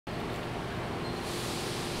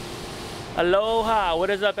Aloha, what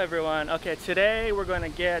is up everyone? Okay, today we're going to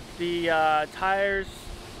get the tires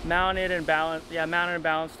mounted and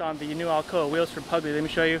balanced on the new Alcoa wheels from Pugly. Let me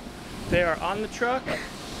show you. They are on the truck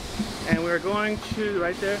and we're going to,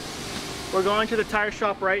 right there, we're going to the tire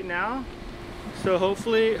shop right now. So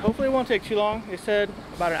hopefully it won't take too long. They said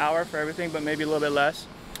about an hour for everything, but maybe a little bit less.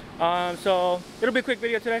 So it'll be a quick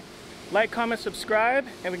video today. Like, comment, subscribe,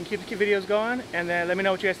 and we can keep the videos going, and then let me know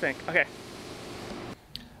what you guys think.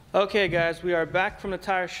 Okay guys, we are back from the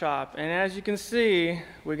tire shop, and as you can see,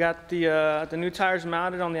 we got the new tires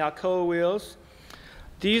mounted on the Alcoa wheels.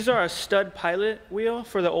 These are a stud pilot wheel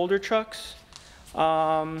for the older trucks.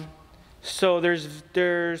 So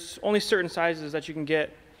there's only certain sizes that you can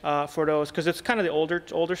get for those, because it's kind of the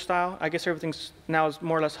older style. I guess everything's now is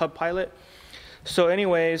more or less hub pilot. So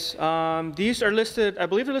anyways, these are listed, I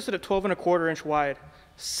believe they're listed at 12¼ inch wide.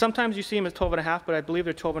 Sometimes you see them at 12½, but I believe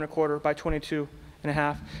they're 12¼ by 22½. And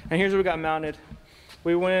here's what we got mounted.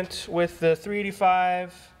 We went with the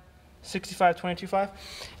 385, 65, 22.5.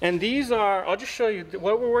 And these are, I'll just show you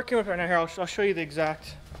what we're working with right now here. I'll show you the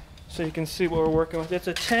exact, so you can see what we're working with. It's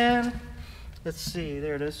a 10, let's see,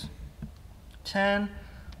 there it is. 10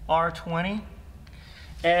 R20.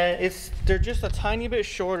 And they're just a tiny bit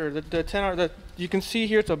shorter. The 10R, you can see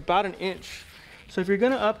here, it's about an inch. So if you're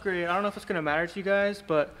gonna upgrade, I don't know if it's gonna matter to you guys,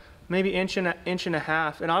 but maybe inch and a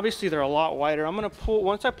half. And obviously they're a lot wider. I'm gonna pull,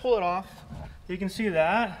 once I pull it off, you can see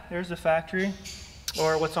that. There's the factory,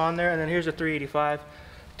 or what's on there, and then here's a 385.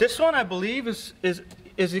 This one I believe is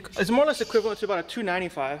more or less equivalent to about a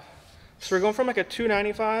 295. So we're going from like a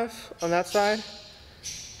 295 on that side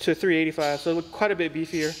to 385. So quite a bit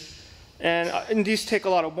beefier. And these take a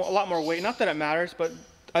lot more weight. Not that it matters, but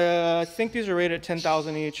I think these are rated at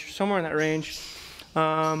 10,000 each, somewhere in that range.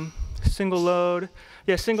 Single load.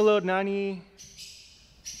 Yeah, single load 90,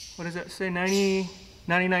 what does that say,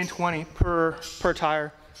 99.20 per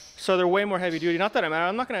tire. So they're way more heavy duty. Not that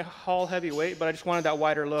I'm not gonna haul heavy weight, but I just wanted that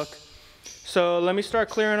wider look. So let me start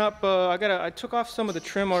clearing up. I took off some of the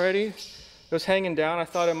trim already. It was hanging down. I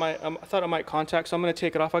thought it might contact, so I'm gonna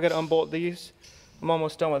take it off. I gotta unbolt these. I'm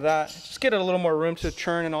almost done with that. Just get a little more room to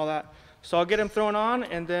churn and all that. So I'll get them thrown on,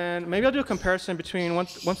 and then maybe I'll do a comparison between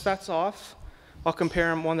once that's off. I'll compare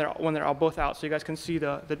them when they're all both out, so you guys can see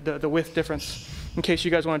the width difference in case you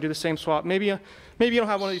guys want to do the same swap. Maybe you don't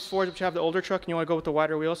have one of these Fords, but you have the older truck and you want to go with the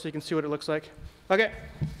wider wheel so you can see what it looks like. Okay.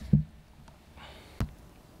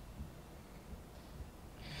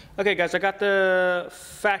 Okay guys, I got the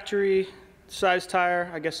factory size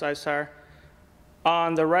tire, size tire,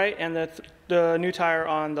 on the right and the new tire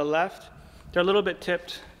on the left. They're a little bit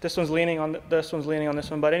tipped. This one's leaning on this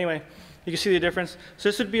one, but anyway. You can see the difference. So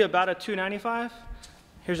this would be about a 295.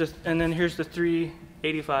 And then here's the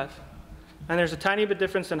 385. And there's a tiny bit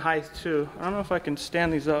difference in height too. I don't know if I can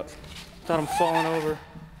stand these up without them falling over.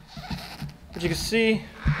 But you can see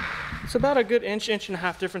it's about a good inch and a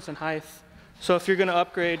half difference in height. So if you're gonna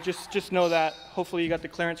upgrade, just know that. Hopefully you got the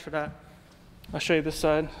clearance for that. I'll show you this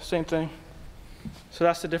side, same thing. So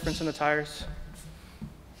that's the difference in the tires.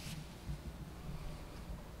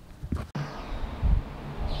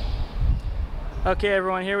 Okay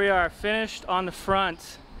everyone, here we are, finished on the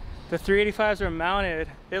front. The 385s are mounted.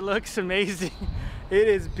 It looks amazing. It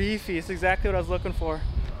is beefy. It's exactly what I was looking for.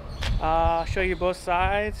 I'll show you both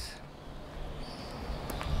sides.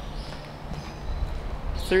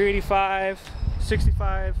 385,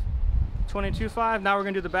 65, 22.5. Now we're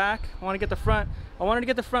gonna do the back. I wanted to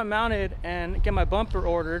get the front mounted and get my bumper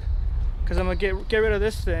ordered, because I'm gonna get rid of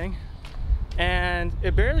this thing. And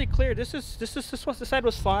it barely cleared. This side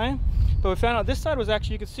was fine. But we found out this side was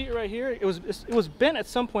actually, you can see it right here, it was bent at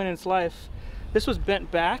some point in its life. This was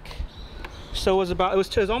bent back, so it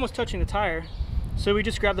was almost touching the tire. So we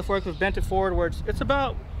just grabbed the forklift, bent it forward where it's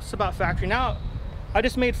about factory. Now I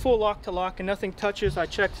just made full lock to lock and nothing touches. I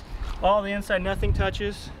checked all the inside, nothing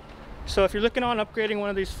touches. So if you're looking on upgrading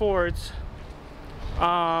one of these Fords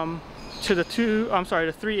to the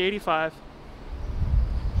 385,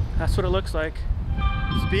 that's what it looks like.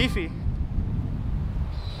 It's beefy.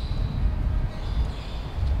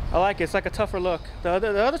 I like it. It's like a tougher look. The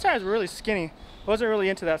other tires were really skinny. I wasn't really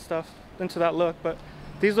into that stuff, into that look, but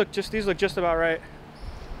these look just about right.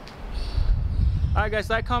 All right, guys,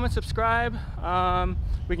 like, comment, subscribe.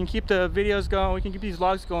 We can keep the videos going. We can keep these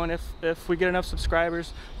vlogs going if we get enough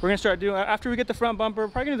subscribers. We're gonna start doing, after we get the front bumper,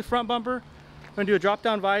 probably gonna do the front bumper. We're gonna do a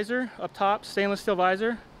drop-down visor up top, stainless steel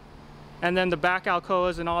visor, and then the back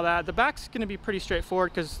Alcoas and all that. The back's gonna be pretty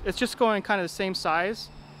straightforward because it's just going kind of the same size.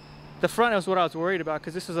 The front is what I was worried about,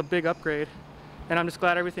 because this is a big upgrade, and I'm just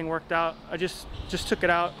glad everything worked out. I just took it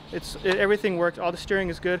out. Everything worked. All the steering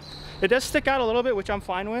is good. It does stick out a little bit, which I'm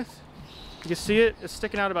fine with. You can see it, it's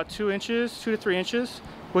sticking out about 2 inches, 2 to 3 inches,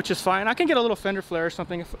 which is fine. I can get a little fender flare or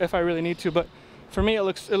something if I really need to, but for me it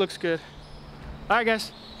looks good. All right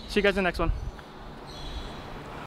guys, see you guys in the next one.